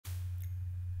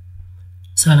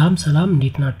ሰላም ሰላም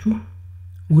እንዴት ናችሁ?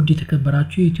 ውድ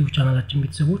የተከበራችሁ የዩቲዩብ ቻናላችን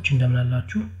ቤተሰቦች እንደምን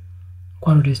አላችሁ?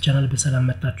 እንኳን ወደዚህ ቻናል በሰላም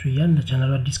መጣችሁ እያልን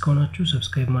ለቻናሉ አዲስ ከሆናችሁ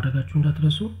ሰብስክራይብ ማድረጋችሁን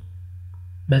እንዳትረሱ።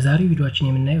 በዛሬው ቪዲዮአችን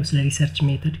የምናየው ስለ ሪሰርች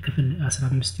ሜተድ ክፍል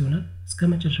 15 ይሆናል። እስከ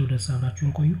መጨረሻው ድረስ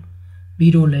አብራችሁን ቆዩ።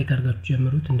 ቪዲዮውን ላይክ አድርጋችሁ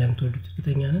ጀምሩት፣ እንደምትወዱት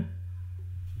እርግጠኛ ነን።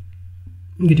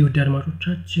 እንግዲህ ውድ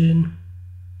አድማጮቻችን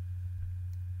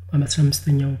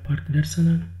 15ኛው ፓርት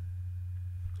ደርሰናል።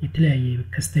 የተለያየ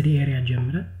ከስተዲ ኤሪያ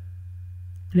ጀምረን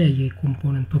የተለያየ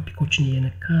ኮምፖነንት ቶፒኮችን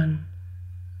እየነካን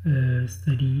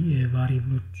ስተዲ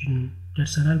ቫሪብሎችን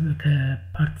ደርሰናል።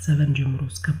 ከፓርት 7 ጀምሮ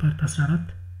እስከ ፓርት 14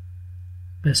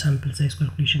 በሳምፕል ሳይዝ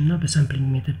ካልኩሌሽን እና በሳምፕሊንግ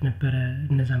ሜተድ ነበረ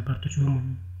እነዛን ፓርቶች በሙሉ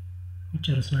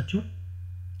የጨረስናቸው።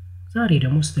 ዛሬ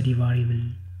ደግሞ ስተዲ ቫሪብል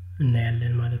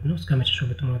እናያለን ማለት ነው። እስከ መጨረሻው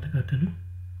በጥሞና ተከታተሉ።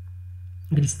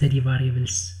 እንግዲህ ስተዲ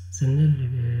ቫሪብልስ ስንል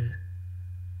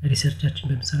ሪሰርቻችን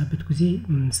በመሰራበት ጊዜ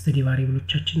ስተዲ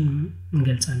ቫሪብሎቻችን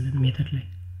እንገልጻለን ሜተድ ላይ።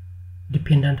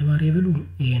 ዲፔንዳንት ቫሪብል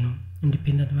ይሄ ነው፣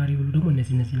 ኢንዲፔንዳንት ቫሪብል ደግሞ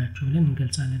እነዚህ ናቸው ብለን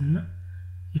እንገልጻለንና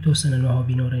የተወሰነ ነው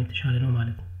ቢኖረን የተሻለ ነው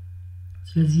ማለት ነው።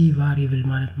 ስለዚህ ቫሪብል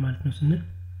ማለት ነው ስንል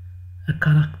a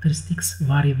characteristics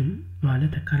variable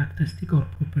ማለት a characteristic or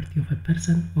property of a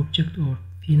person, object or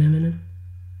phenomenon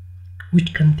which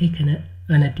can take an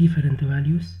different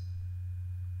values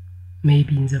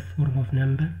maybe in the form of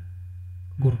number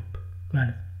group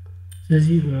ማለት ነው።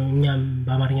 ስለዚህ እኛም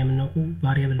በአማርኛ የምናውቀው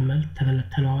ቫሪያብል ማለት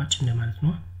ተለዋዋጭ እንደማለት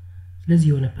ነው። ስለዚህ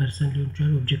የሆነ ፐርሰን ሊሆን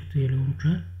ይችላል፣ ኦብጀክት ሊሆን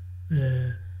ይችላል፣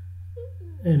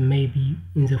 maybe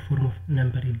in the form of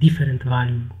number different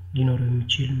value ሊኖረው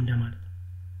የሚችል እንደማለት ነው።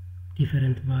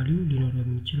 different value ሊኖረው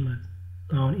የሚችል ማለት ነው።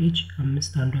 አሁን h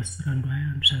 5 አንዱ 10 አንዱ 20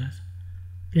 አንዱ 30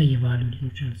 ያየ ቫልዩ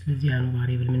ሊኖር ይችላል። ስለዚህ ያ ነው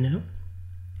ቫሪያብል የምንለው።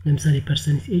 ለምሳሌ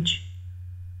ፐርሰን ኤጅ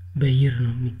በየር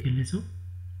ነው የሚገለጸው።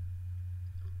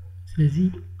 ስለዚህ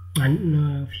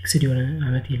ፊክስድ የሆነ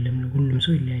አመት የለም ነው፣ ሁሉም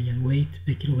ሰው ይለያያል። weight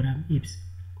በኪሎግራም ኢብስ፣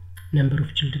 number of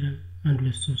children 1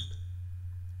 2 3፣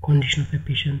 condition of a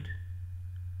patient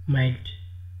mild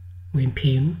ወይም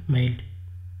pain mild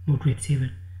moderate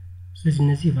severe። ስለዚህ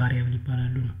እነዚህ ቫሪያብል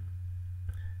ይባላሉ ነው።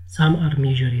 some are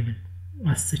measurable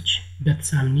as such but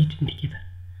some need indicator።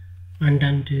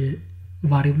 አንዳንድ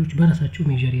ቫሪያብሎች በራሳቸው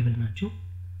measurable ናቸው፣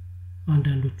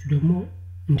 አንዳንዶቹ ደግሞ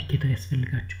ኢንዲኬተር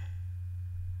ያስፈልጋቸዋል።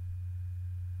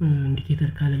 ኢንዲኬተር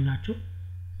ካለላቸው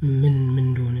ምን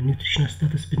እንደሆነ ኒውትሪሽናል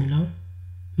ስታተስ ብንላው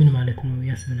ምን ማለት ነው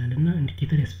ያስብላልና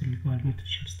ኢንዲኬተር ያስፈልጋል።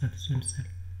 ኒውትሪሽናል ስታተስ ለምሳሌ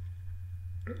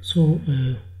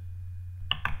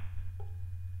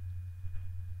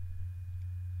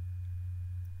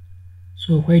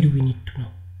so why do we need to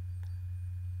know?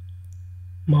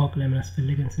 ማወቅ ለምን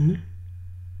አስፈለገን ስንል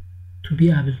to be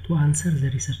able to answer the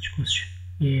research question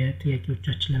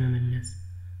የጥያቄዎቻችን ለመመለስ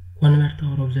convert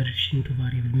our observation to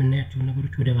variable ምናያቸው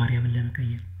ነገሮች ወደ ቫሪያብል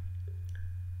ለመቀየር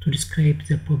to describe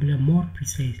the problem more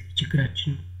precisely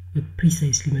ችግራችን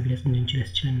precisely መግለጽ እንድንችል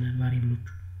ያስችለናል ቫሪያብሎቹ።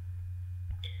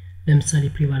 ለምሳሌ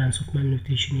prevalence of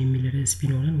malnutrition የሚል ርዕስ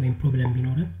ቢኖረን ወይም ፕሮብለም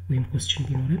ቢኖረን ወይም question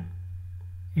ቢኖረን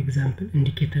example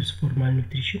indicators for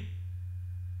malnutrition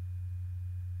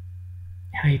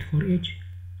height for age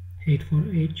weight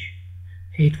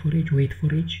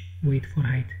for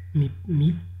height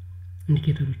ሚል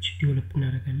ኢንዲኬተሮች ዲቨሎፕ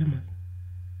እናደርጋለን ማለት ነው።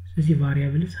 ስለዚህ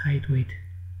ቫሪያብልስ height weight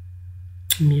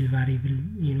ሚል ቫሪያብል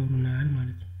ይኖሩናል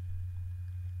ማለት ነው።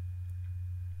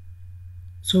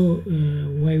 so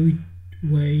why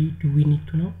do we need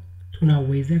to know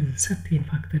whether certain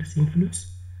factors influence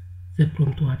the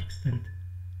problem to what extent?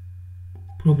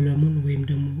 ፕሮብለሙን ወይም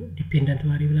ደግሞ ዲፔንዳንት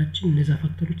ቫሪያብላችን እነዛ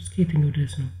ፋክተሮች እስከ የትኛው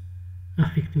ድረስ ነው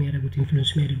አፌክት የሚያደርጉት ኢንፍሉዌንስ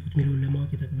የሚያደርጉት የሚለውን ለማወቅ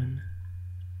ይጠቅመናል።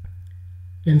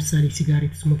 ለምሳሌ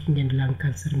ሲጋሬት ስሞኪንግ ኤንድ ላንግ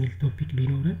ካንሰር ሚል ቶፒክ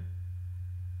ቢኖረን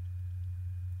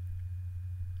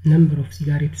number of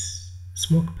cigarettes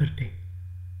smoked per day,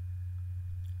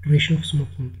 duration of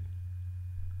smoking,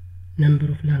 number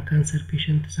of lung cancer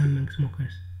patients among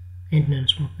smokers and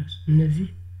non-smokers እነዚህ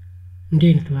እንደ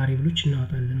አይነት ቫሪያብሎች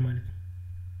እናወጣለን ማለት ነው።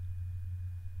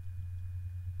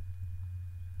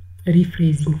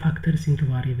 rephrasing factors into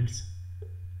variables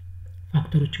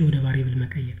ፋክተሮችን ወደ ቫሪያብል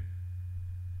መቀየር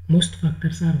most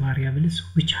factors are variables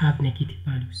which have negative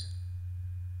values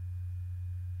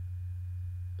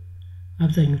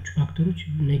አብዛኞቹ ፋክተሮች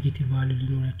ኔጌቲቭ ቫልዩ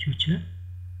ሊኖራቸው ይችላል።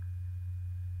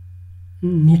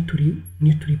 need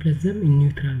to replace them in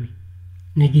neutral way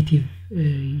ኔጌቲቭ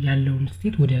ያለውን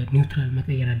ስቴት ወደ ኒውትራል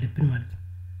መቀየር አለብን ማለት ነው።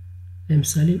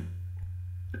 ለምሳሌ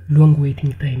long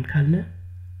waiting time ካልነ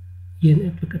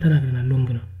ተናግረናል ሎንግ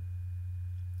ነው፣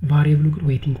 ቫሪያብሉ ግን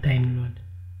ዌይቲንግ ታይም ነው።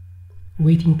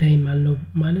 ዌይቲንግ ታይም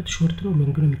ማለት ሾርት ነው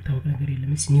ሎንግ ነው የሚታወቅ ነገር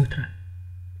የለም። እስ ኒውትራል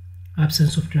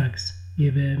absence of drugs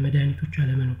የመድኃኒቶች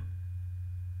አለመኖር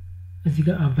እዚህ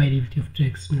ጋር availability of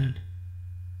drugs ምናል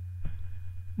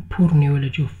poor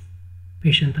knowledge of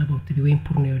patient about the way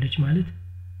poor knowledge ማለት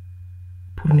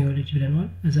poor knowledge ብለናል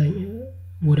እዛ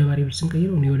ወደ ቫሪያብል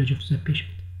ስንቀይረው knowledge of the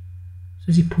patient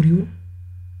ስለዚህ poor ይሁን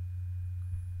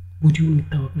ጉዲውን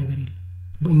የሚታወቅ ነገር የለም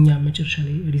በእኛ መጨረሻ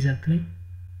ላይ ሪዛልት ላይ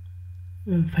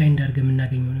ፋይንድ አድርገን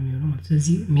የምናገኘው ነው የሚሆነው ማለት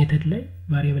ስለዚህ ሜተድ ላይ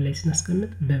ቫሪያብል ላይ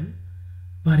ስናስቀምጥ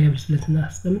በቫሪያብል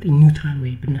ስናስቀምጥ ኒውትራል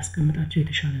ወይ ብናስቀምጣቸው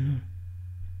የተሻለ ነው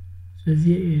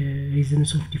ስለዚህ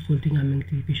reasons of defaulting among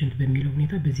the patient በሚለው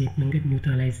ሁኔታ በዚህ መንገድ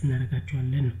ኒውትራላይዝ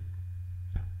እናደርጋቸዋለን ነው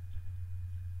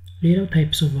ሌላው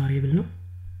types of variable ነው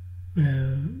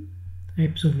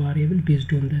types of variable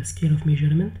based on the scale of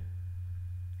measurement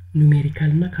numerical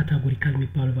እና categorical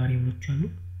የሚባሉ variables አሉ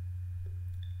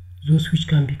those which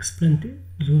can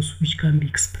be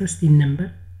expressed in number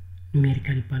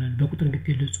numerical ይባላል በቁጥር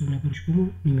የሚገለጹ ነገሮች ደግሞ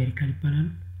numerical ይባላሉ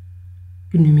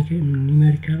ግን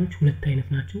numericaሎች ሁለት አይነት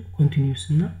ናቸው continuous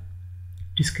እና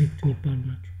discrete የሚባሉ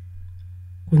ናቸው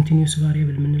continuous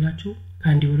variable የምንላቸው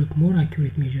can develop more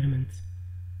accurate measurements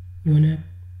የሆነ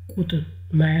ቁጥር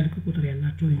ማያልቅ ቁጥር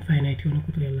ያላቸው infinite የሆነ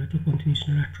ቁጥር ያላቸው continuous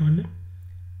እንላቸዋለን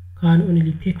can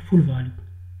only take full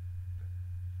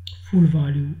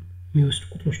value የሚወስድ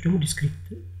ቁጥሮች ደግሞ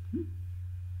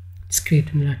discrete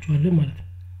እንላቸዋለን ማለት ነው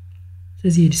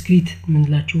ስለዚህ discrete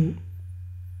የምንላቸው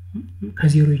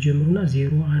ከዜሮ ይጀምሩና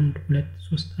 0 1 2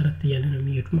 3 4 እያለ ነው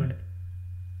የሚሄዱ ማለት ነው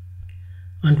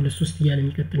 1 2 3 እያለ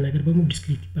የሚቀጥል ነገር በሙሉ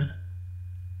discrete ይባላል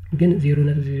ግን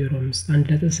 0.05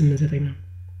 1.89 ነው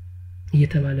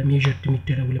እየተባለ measured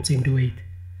የሚደረጉ ለምሳሌ እንደ weight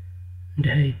እንደ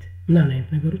height እና አይነት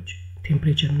ነገሮች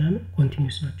temperature እና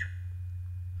continuous ናቸው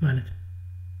ማለት ነው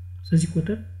ስለዚህ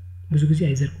ቁጥር ብዙ ጊዜ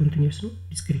አይዘር continuous ነው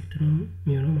discrete ነው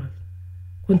የሚሆነው ማለት ነው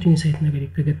continuous አይነት ነገር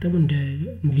የተገጠመው እንደ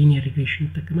linear regression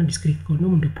ተጠቅመን discrete ከሆነ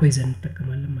እንደ poison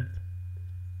ተጠቅማለን ማለት ነው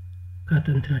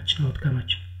ካተንትናችን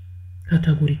አውትካማችን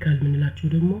categorical ምንላቸው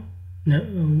ደግሞ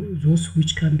those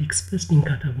which can be expressed in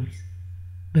categories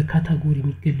በካታጎሪ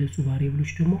የሚገለጹ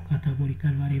ቫሪያብሎች ደግሞ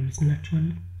categorical variables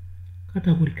እናቸዋለን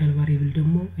categorical variable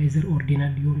ደግሞ either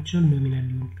ordinal ሊሆን ይችላል nominal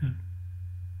ሊሆን ይችላል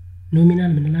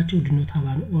nominal ምንላቸው do not have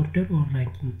an order or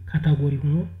ranking ካታጎሪ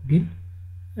ሆኖ ግን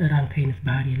ራንክ አይነት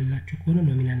ባህሪ የሌላቸው ከሆነ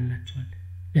nominal እንላቸዋለን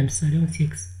ለምሳሌ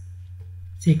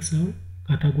ሴክስ አሁን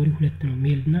ካታጎሪ ሁለት ነው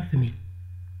ሜል እና ፊሜል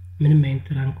ምንም አይነት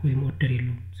ራንክ ወይም ኦርደር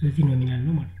የለውም ስለዚህ nominal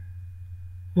ነው ማለት ነው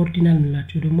ordinal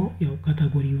ምንላቸው ደግሞ ያው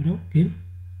ካታጎሪው ነው ግን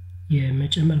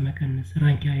የመጨመር መቀነስ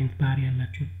ራንክ አይነት ባህሪ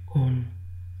ያላቸው ከሆነ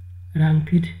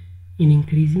ranked in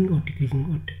increasing or decreasing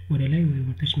order ወደ ላይ ወይ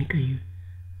ወደ ታች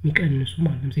የሚቀንሱ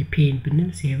ማለት ነው ለምሳሌ pain ብንል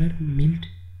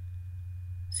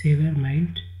severe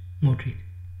mild moderate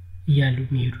ያሉ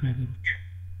የሚሄዱ ነገሮች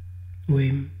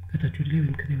ወይም ከታች ወደ ላይ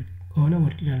ወይም ከላይ ወደ ከሆነ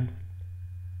ordinal ነው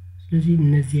ስለዚህ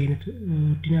እነዚህ አይነት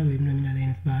ordinal ወይም nominal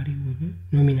አይነት ባህሪ ወይ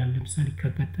nominal ለምሳሌ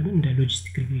ካጋጠመ እንደ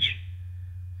logistic regression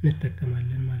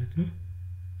እንጠቀማለን ማለት ነው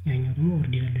ያኛው ደግሞ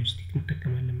ordinal logistic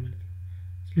እንጠቀማለን ማለት ነው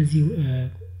ስለዚህ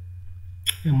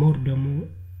more ደግሞ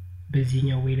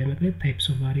በዚህኛው ወይ ለመግለጽ types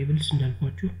of variables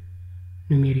እንዳልኳችሁ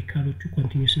numericaloቹ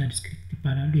continuous እና discrete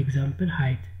ይባላሉ example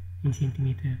height in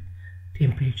centimeter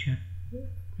temperature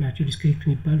ናቸው discrete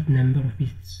የሚባሉት number of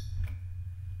visits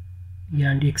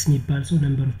የአንድ x የሚባል ሰው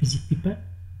number of visits ይባል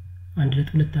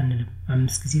 1.2 አንልም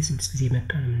 5 ጊዜ 6 ጊዜ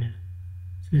መጣ ነው የምንለው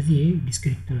ስለዚህ ይሄ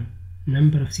discrete ነው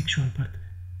number of sexual partners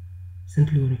ስንት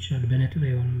ሊሆን ይችላል በነጥብ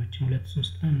አይሆንም መቼም 2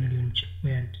 3 እና ሊሆን ይችላል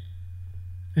ወይ አንድ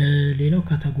ሌላው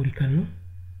categorical ነው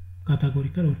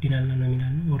categorical ordinal እና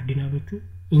nominal ነው ordinaloቹ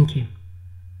income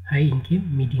high income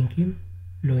mid income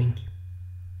low income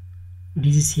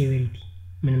disease severity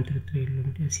ምንም ጥርጥር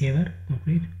የለውም severe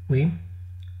moderate ወይም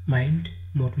mild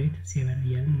moderate severe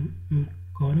ያልን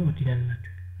ከሆነ ordinal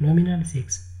ናቸው nominal sex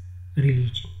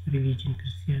religion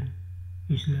ክርስቲያን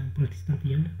ኢስላም ፕሮቴስታንት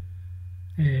ያለ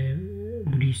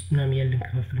ቡዲስት እና ያለን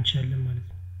ከፋፍል እንችላለን ማለት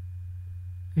ነው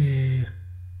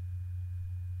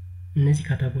እነዚህ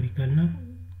categorical እና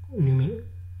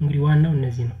እንግዲህ ዋናው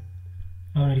እነዚህ ነው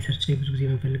አሁን ሪሰርች ላይ ብዙ ጊዜ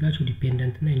የምንፈልጋቸው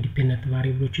ዲፔንደንት እና ኢንዲፔንደንት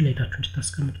ቫሪያብሎችን ለይታችሁ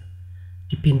እንድታስቀምጡ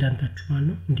ዲፔንደንታችሁ ማለት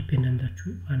ነው ኢንዲፔንደንታችሁ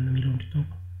ማለት ነው የሚለው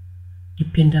እንድታውቁ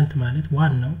ዲፔንደንት ማለት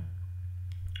ዋናው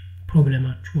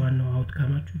ፕሮብሌማችሁ ዋናው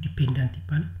አውትካማችሁ ዲፔንደንት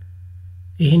ይባላል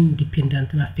ይሄን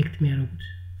ዲፔንደንትን አፌክት የሚያደርጉት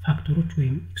ፋክተሮች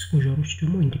ወይም ኤክስፖዠሮች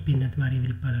ደግሞ ኢንዲፔንደንት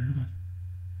ቫሪያብል ይባላሉ ማለት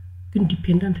ግን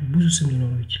ዲፔንደንት ብዙ ስም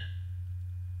ሊኖረው ይችላል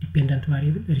ዲፔንደንት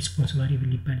ቫሪያብል ሪስፖንስ ቫሪያብል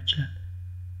ሊባል ይችላል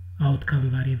አውትካም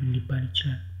ቫሪያብል ሊባል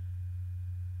ይችላል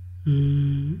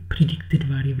predicted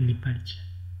variable ሊባል ይችላል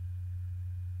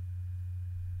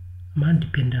ማን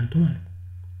ዲፔንደንቱ ማለት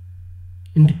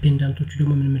ኢንዲፔንደንቶቹ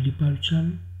ደግሞ ምን ሊባሉ ይችላሉ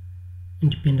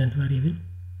ኢንዲፔንደንት ቫሪያብል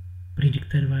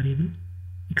predicted variable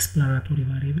explanatory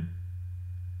variable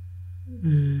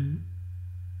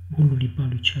ሁሉ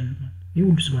ሊባሉ ይችላሉ ማለት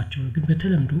የሁሉ ስማቸው ነው ግን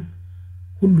በተለምዶ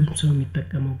ሁሉም ሰው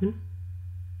የሚጠቀመው ግን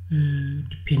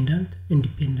ዲፔንዳንት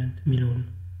ኢንዲፔንዳንት የሚለው ነው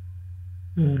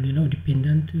ሌላው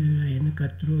ዲፔንዳንት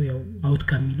አይነቀጥሎ ያው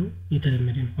አውትካም የሚለው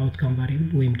የተለመደ ነው አውትካም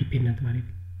ቫሪያብል ወይም ዲፔንዳንት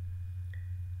ቫሪያብል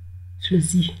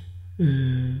ስለዚህ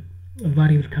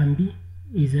ቫሪያብል ካን ቢ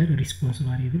either response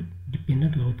variable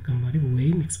dependent or outcome variable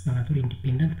ወይም explanatory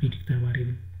independent predictor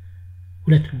variable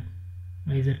ሁለት ነው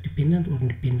either dependent or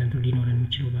independent ሊኖረን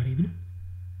የሚችለው variable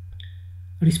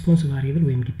response variable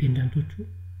ወይም ዲፔንዳንቶቹ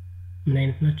ምን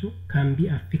አይነት ናቸው can be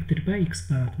affected by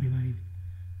explanatory variable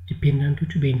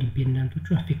ዲፔንዳንቶቹ በኢንዲፔንዳንቶቹ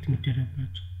አፌክት የሚደረጉ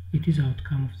ናቸው it is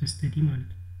outcome of the study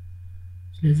ማለት ነው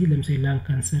ስለዚህ ለምሳሌ lung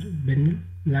cancer ብንል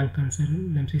lung cancer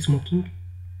ለምሳሌ smoking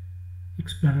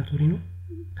explanatory ነው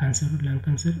ካንሰር lung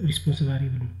cancer response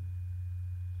variable ነው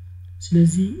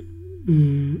ስለዚህ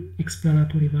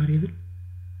explanatory variable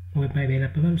ወይ ባይበል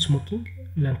አባባል smoking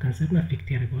lung cancer አፌክት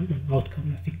ያደርጋል ማለት outcome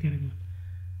አፌክት ያደርጋል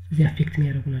ስለዚህ አፌክት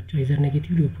የሚያደርጉ ናቸው either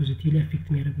negatively or positively አፌክት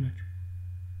የሚያደርጉ ናቸው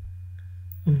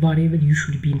a variable you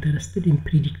should be interested in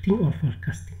predicting or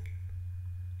forecasting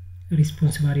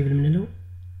response variable ምንለው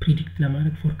predict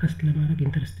ለማድረግ forecast ለማድረግ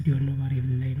interested የሆነው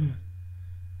variable ላይ ነው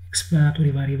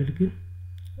explanatory variable ግን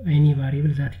any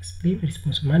variable that explain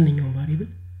response ማንኛውም variable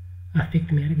affect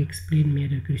የሚያደርግ explain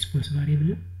የሚያደርግ response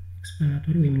variable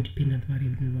explanatory ወይም independent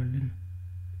variable እንለዋለን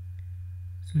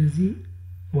ስለዚህ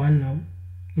ዋናው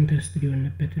ኢንተረስትድ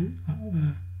የሆነበትን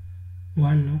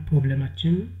ዋናው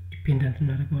ፕሮብሌማችን ዲፔንዳንት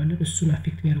እናደርገዋለን እሱን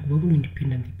አፌክት የሚያደርጉ በሙሉ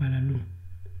ኢንዲፔንዳንት ይባላሉ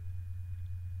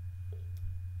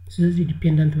ስለዚህ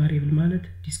ዲፔንዳንት ቫሪያብል ማለት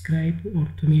describe or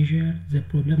to measure the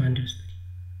problem under study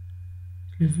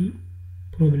ስለዚህ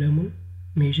ፕሮብሌሙን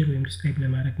ሜዠር ወይም ዲስክራይብ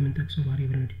ለማድረግ ምን ተጠቅሰው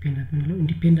ቫሪያብል ነው ዲፔንዳንት ምንለው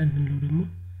ኢንዲፔንዳንት ምንለው ደግሞ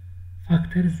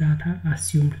factors that are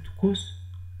assumed to cause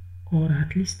or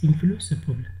at least influence the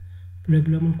problem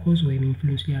ፕሮብሌሙን ኮዝ ወይም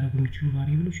ኢንፍሉዌንስ ሊያደርጉ የሚችሉ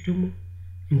ቫሪያብሎች ደግሞ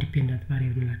ኢንዲፔንዳንት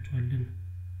ቫሪያብል እንላቸዋለን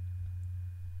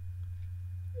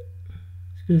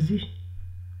ስለዚህ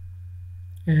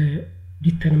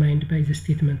determined by the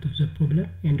statement of the problem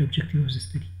and objective of the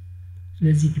study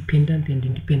ስለዚህ ዲፔንዳንት and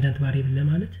independent ቫሪያብል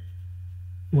ለማለት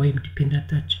ወይም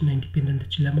ዲፔንዳንታችን እና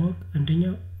ኢንዲፔንዳንታችን ለማወቅ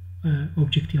አንደኛው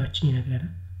ኦብጀክቲቫችን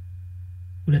ይነግረናል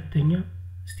ሁለተኛ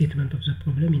ስቴትመንት ኦፍ ዘ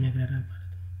ፕሮብለም ይነግረናል ማለት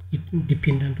ነው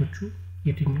ዲፔንዳንቶቹ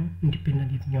የትኛው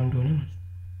ኢንዲፔንዳንት የትኛው እንደሆነ ማለት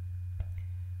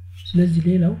ስለዚህ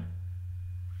ሌላው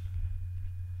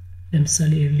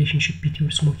ለምሳሌ ሪሌሽንሺፕ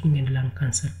ቢትዊን ስሞኪንግ ኤንድ ላንግ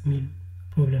ካንሰር ሚል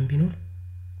ፕሮብለም ቢኖር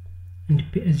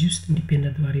እዚህ ውስጥ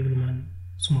ኢንዲፔንዳንት ቫሪያብል ማለት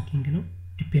ስሞኪንግ ነው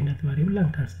ዲፔንዳንት ቫሪያብል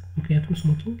ላንግ ካንሰር ምክንያቱም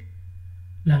ስሞኪንግ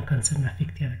lung cancer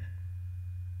affect ያደርጋል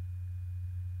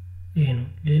ይሄ ነው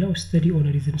ሌላው study on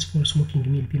reasons for smoking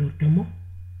ሚል ቢኖር ደግሞ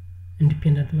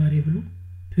independent variable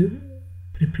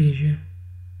pressure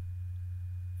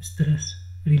stress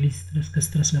release stress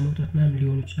ከስትረስ ለመውጣት ምናምን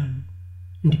ሊሆን ይችላል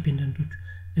ኢንዲፔንዳንቶቹ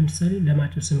ለምሳሌ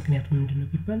ለማጨስ ምክንያቱ ምንድነው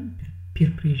ቢባል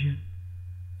peer pressure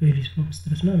release from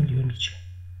stress ምናምን ሊሆን ይችላል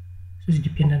ስለዚህ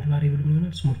ዲፔንዳንት variable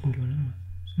ይሆናል smoking ይሆናል ማለት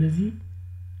ስለዚህ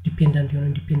ዲፔንዳንት የሆነ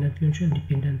ኢንዲፔንዳንት ሊሆን ይችላል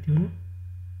ኢንዲፔንዳንት የሆነ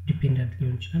ዲፔንዳንት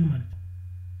ሊሆን ይችላል ማለት ነው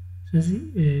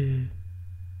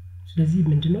ስለዚህ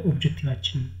ምንድነው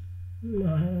ኦብጀክቲቫችን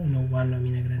ነው ዋናው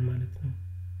የሚነግረን ማለት ነው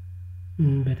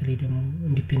በተለይ ደግሞ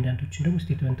ኢንዲፔንዳንቶችን ደግሞ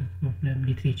ስቴትመንት ኦፍ ፕሮብለም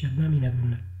ሊትሬቸር ምናምን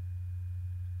ይነግሩናል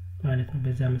ማለት ነው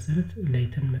በዛ መሰረት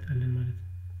ላይተን መጣለን ማለት ነው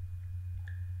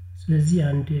ስለዚህ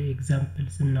አንድ ኤግዛምፕል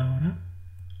ስናወራ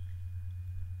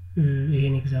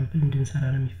ይሄን ኤግዛምፕል እንድንሰራ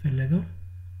ነው የሚፈልገው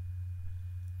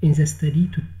in the study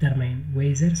to determine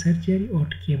whether surgery or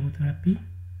chemotherapy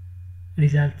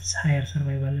results higher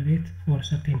survival rate for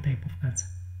certain type of cancer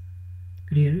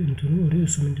clear እንትኑ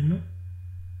ርዕሱ ምንድነው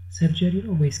ሰርጀሪ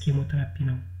ነው ወይስ ኬሞቴራፒ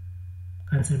ነው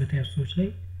ካንሰር በተያዙ ሰዎች ላይ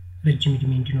ረጅም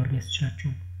ዕድሜ እንዲኖር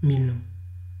የሚያስችላቸው ሚል ነው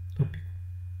ቶፒክ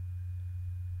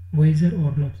whether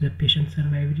or not the patient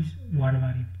survived is one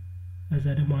variable ከዛ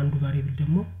ደግሞ አንዱ ቫሪያብል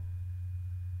ደግሞ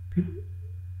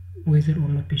whether or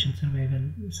not patient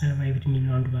survived ሚል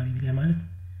ነው አንዱ ቫሪያብል ያ ማለት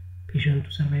ፔሸንቱ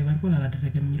ሰርቫይቭ አድርጓል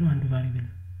አላደረገም የሚለው አንዱ ቫሪያብል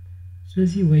ነው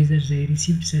ስለዚህ whether they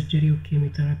received surgery or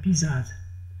chemotherapy is other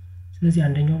ስለዚህ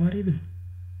አንደኛው ቫሪያብል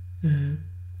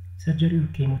ሰርጀሪ or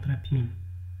chemotherapy ሚል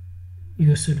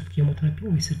የወሰዱት ኬሞቴራፒ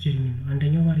ነው ወይ ሰርጀሪ ሚል ነው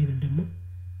አንደኛው ቫሪያብል ደግሞ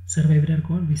ሰርቫይቭ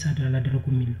አድርገዋል ወይስ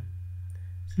አላደረጉም ሚል ነው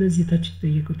ስለዚህ ታች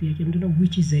ተጠየቀው ጥያቄ ምንድነው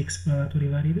which is the explanatory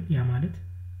variable ያ ማለት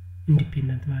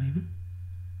independent variable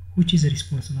which is the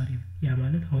response variable ያ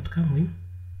ማለት outcome ወይ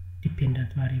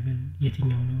dependent variable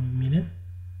የትኛው ነው የሚለው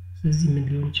ስለዚህ ምን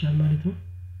ሊሆን ይችላል ማለት ነው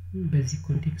በዚህ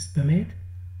ኮንቴክስት በማየት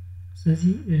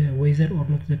ስለዚህ whether or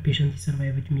not the patient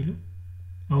survived የሚለው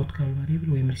outcome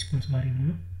variable ወይ response variable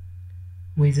ነው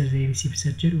whether they receive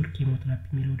surgery or chemotherapy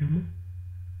የሚለው ደግሞ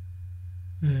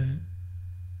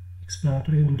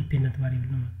ኤክስፕላናቶሪ ወይም ኢንዲፔንደንት ቫሪብል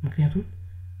ነው ምክንያቱም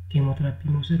ኬሞቴራፒ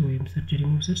መውሰድ ወይም ሰርጀሪ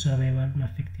መውሰድ ሰርቫይቫልን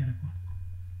አፌክት ያደርጋል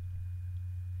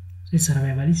ስለዚህ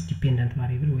ሰርቫይቫል is dependent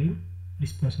variable ወይም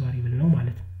response variable ነው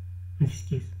ማለት ነው in this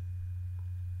case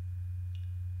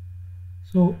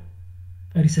so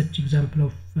a research example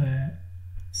of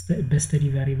study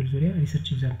variable ዙሪያ research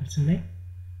example ስናይ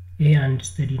ይሄ አንድ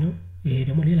ስተዲ ነው ይሄ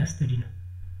ደግሞ ሌላ ስተዲ ነው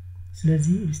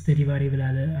ስለዚህ study variable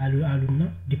አሉና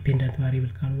dependent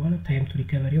variable ካሉ በኋላ time to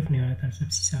recovery of neonatal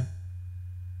sepsis አሉ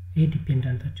ይሄ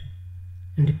ዲፔንዳንታቸው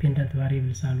independent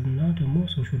variables አሉና ደግሞ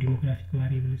socio demographic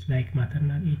variables like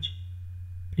maternal age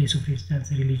place of residence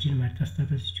religion marital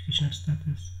status educational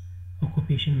status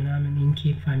occupation ምናምን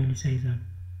income family size አሉ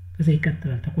ከዛ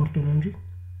ይቀጥላል ተቆርጦ ነው እንጂ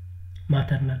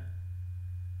maternal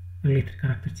related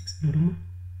characteristics ነው ደግሞ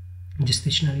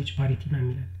gestational age parity ነው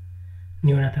የሚላል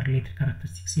neonatal related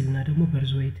characteristics ይልና ደግሞ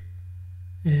birth weight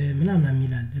ምናምን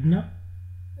የሚላል እና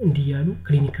እንዲያሉ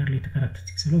clinical related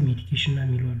characteristics ነው medication ነው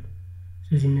የሚሉ አሉ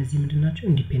ስለዚህ እነዚህ ምንድናቸው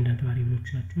ኢንዲፔንደንት ቫሪብሎች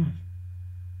ናቸው ማለት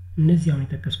እነዚህ አሁን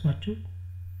የተከስኳቸው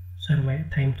ሰርቫይቭ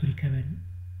ታይም ቱ ሪከቨሪ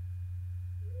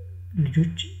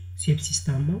ልጆች ሴፕሲስ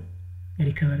ታመው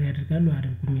ሪከቨሪ ያደርጋሉ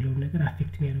አደረጉ የሚለው ነገር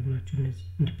አፌክት የሚያደርጉናቸው እነዚህ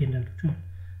ኢንዲፔንደንቶች ማለት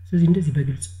ስለዚህ እንደዚህ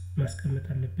በግልጽ ማስቀመጥ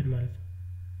አለብን ማለት ነው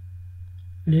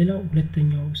ሌላው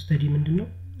ሁለተኛው ስተዲ ምንድነው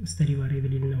ስተዲ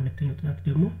ቫሪብል እና ሁለተኛው ጥናት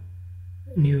ደግሞ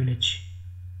ኒዮሎጂ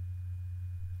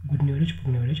ጉድ ኒዮሎጂ ፑር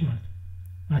ኒዮሎጂ ማለት ነው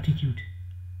አቲቲዩድ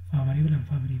favorable and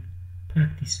favorable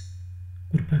practice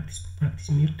good practice practice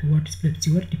mirror towards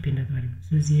flexible dependent variable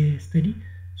ስለዚህ ስተዲ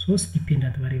ሶስት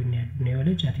ዲፔንደንት ቫሪብል ነው ያለው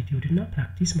ኒዮሎጂ አቲቲዩድ እና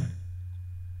ፕራክቲስ ማለት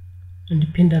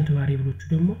ኢንዲፔንደንት ቫሪብሎቹ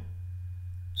ደግሞ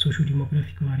socio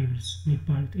demographic variables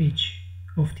የሚባሉት age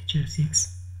of teacher sex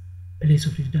place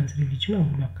of residence religion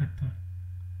ሁሉ አካተዋል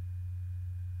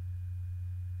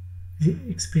the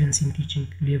experience in teaching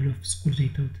level of school they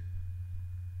taught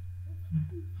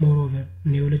moreover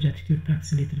knowledge attitude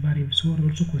practice related variables were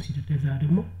also considered as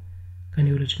ደግሞ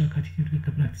ከknowledge እና attitude ጋር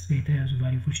ከፕራክቲስ ጋር የተያያዙ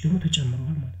ቫሪብሎች ደግሞ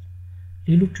ተጨምረዋል ማለት ነው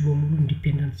ሌሎቹ በሙሉ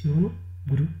ኢንዲፔንደንት ሲሆኑ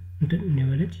ጉድ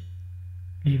knowledge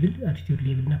level attitude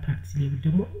level እና practice level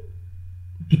ደግሞ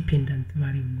ዲፔንደንት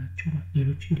ቫሪብል ናቸው ማለት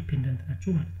ሌሎቹ ኢንዲፔንደንት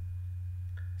ናቸው ማለት ነው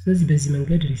ስለዚህ በዚህ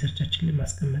መንገድ ሪሰርቻችንን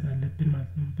ማስቀመጥ አለብን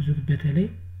ማለት ነው ብዙ በተለይ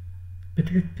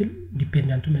በትክክል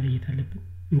ዲፔንደንቱ መለየት አለብን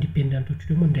ኢንዲፔንደንቶቹ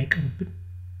ደግሞ እንዳይቀሩብን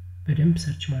በደንብ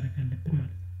ሰርች ማድረግ አለብን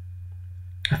ማለት ነው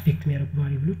አፌክት የሚያደርጉ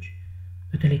ቫሪብሎች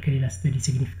በተለይ ከሌላ ስተዲ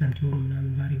ሲግኒፊካንት የሆኑ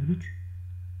ምናምን ቫሪብሎች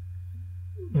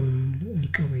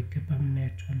ሊቀሩ ይገባል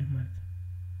እናያቸዋለን ማለት ነው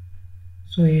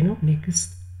ሶ ይሄ ነው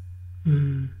ኔክስት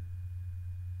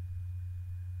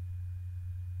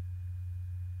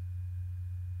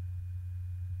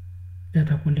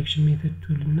data collection method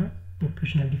tool እና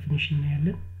operational definition ነው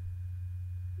ያለን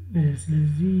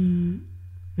ስለዚህ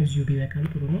እዚሁ ቢበቃን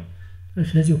ጥሩ ነው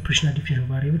ስለዚህ operational definition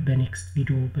variable በኔክስት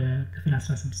ቪዲዮ በክፍል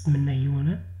 16 ምናይ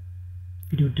ይሆናል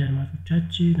ቪዲዮ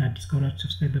አድማጮቻችን አዲስ ከሆናችሁ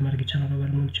ሰብስክራይብ በማድረግ ቻናሉን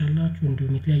አባል መሆን ትችላላችሁ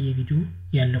እንዲሁም የተለያየ ቪዲዮ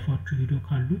ያለፏችሁ ቪዲዮ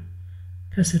ካሉ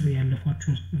ከስር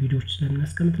ያለፏችሁ ቪዲዮዎች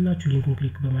ስለምናስቀምጥላችሁ ሊንኩን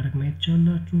ክሊክ በማድረግ ማየት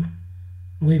ትችላላችሁ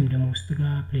ወይም ደግሞ ውስጥ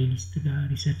ጋር ፕሌሊስት ጋር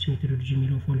ሪሰርች ሜቶዶሎጂ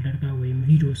የሚለው ፎልደር ጋር ወይም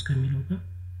ቪዲዮስ ከሚለው ጋር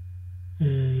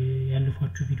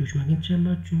ያለፏችሁ ቪዲዮዎች ማግኘት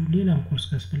ትችላላችሁ ሌላም ኮርስ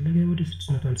ካስፈለገ ወደ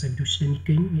 650 ቪዲዮዎች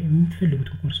ስለሚገኙ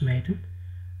የምትፈልጉትን ኮርስ ማየትም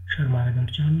ሼር ማድረግ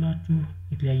ትችላላችሁ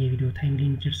የተለያየ ቪዲዮ ታይምሊ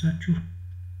እንዲደርሳችሁ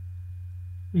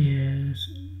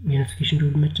የኖቲፊኬሽን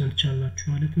ደወል መጫን ትችላላችሁ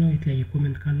ማለት ነው የተለያየ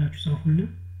ኮሜንት ካላችሁ ጻፉልን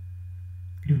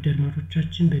ግሩፕ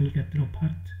አድማጮቻችን በሚቀጥለው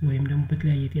ፓርት ወይም ደግሞ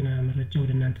በተለያየ ጤና መረጃ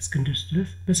ወደ እናንተ እስክንደርስ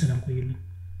ድረስ በሰላም ቆዩልኝ